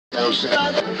Good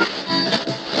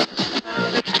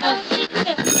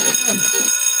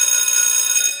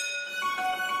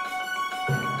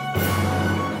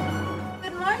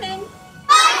morning.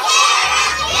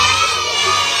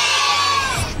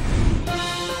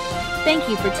 Thank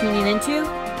you for tuning into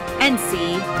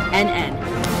NCNN.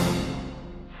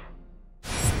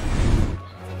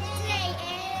 Today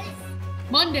is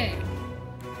Monday,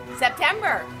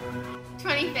 September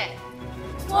 25th.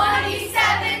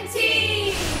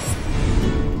 2017.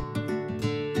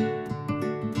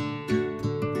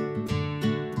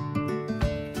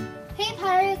 Hey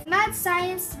Pirates, Math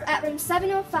Science at room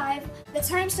 705. The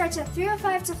time starts at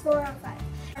 3:05 to 4:05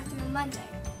 through Monday.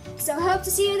 So hope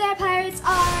to see you there, Pirates.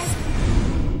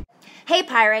 Hey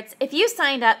Pirates, if you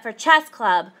signed up for chess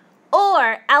club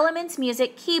or Elements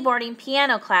Music keyboarding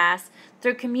piano class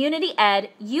through Community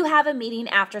Ed, you have a meeting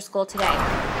after school today.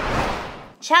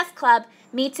 Chess club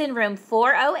meets in room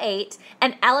 408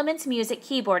 and Elements Music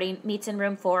keyboarding meets in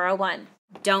room 401.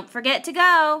 Don't forget to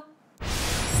go.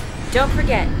 Don't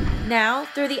forget, now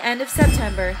through the end of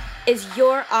September is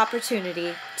your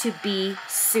opportunity to be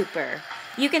super.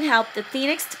 You can help the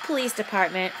Phoenix Police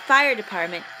Department, Fire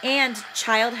Department, and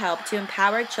Child Help to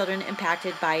empower children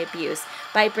impacted by abuse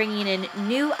by bringing in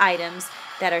new items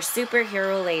that are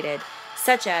superhero related,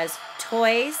 such as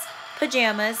toys,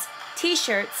 pajamas,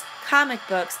 t-shirts, comic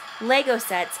books, Lego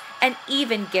sets, and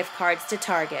even gift cards to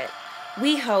Target.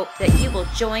 We hope that you will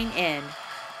join in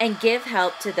and give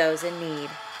help to those in need.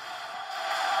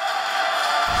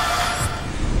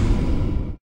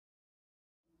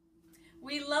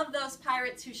 We love those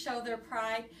pirates who show their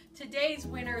pride. Today's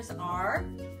winners are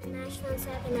National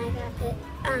 7, I got the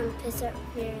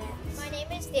Perseverance. My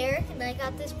name is Derek and I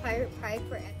got this Pirate Pride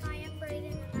for X. I am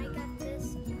Brayden and I got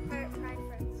this Pirate Pride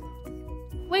for X.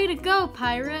 way to go,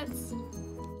 Pirates!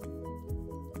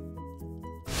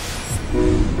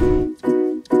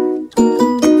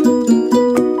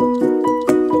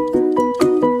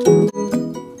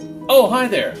 Oh, hi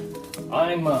there.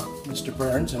 I'm Mr.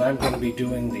 Burns, and I'm going to be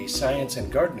doing the Science and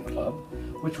Garden Club,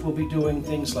 which will be doing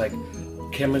things like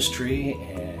chemistry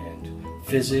and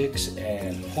physics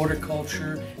and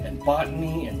horticulture and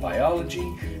botany and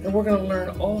biology, and we're going to learn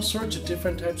all sorts of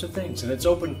different types of things, and it's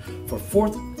open for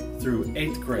 4th through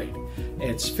 8th grade.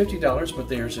 It's $50, but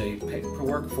there's a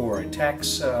paperwork for a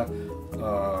tax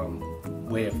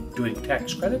way of doing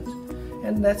tax credit,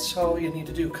 and that's all you need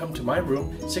to do. Come to my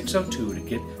room, 602, to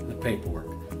get the paperwork.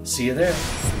 See you there.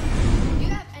 If you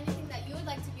have anything that you would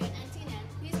like to be on NCNN,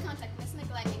 please contact Miss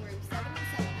Nickolite in room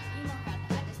 717 or email her at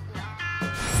the address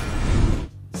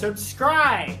below.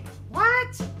 Subscribe!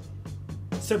 What?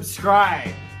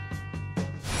 Subscribe!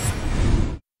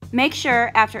 Make sure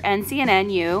after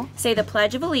NCNN you say the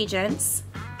Pledge of Allegiance,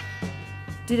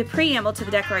 do the preamble to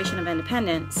the Declaration of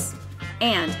Independence,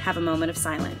 and have a moment of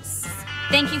silence.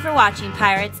 Thank you for watching,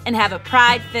 Pirates, and have a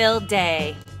pride-filled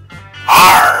day.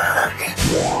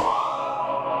 Arrgh!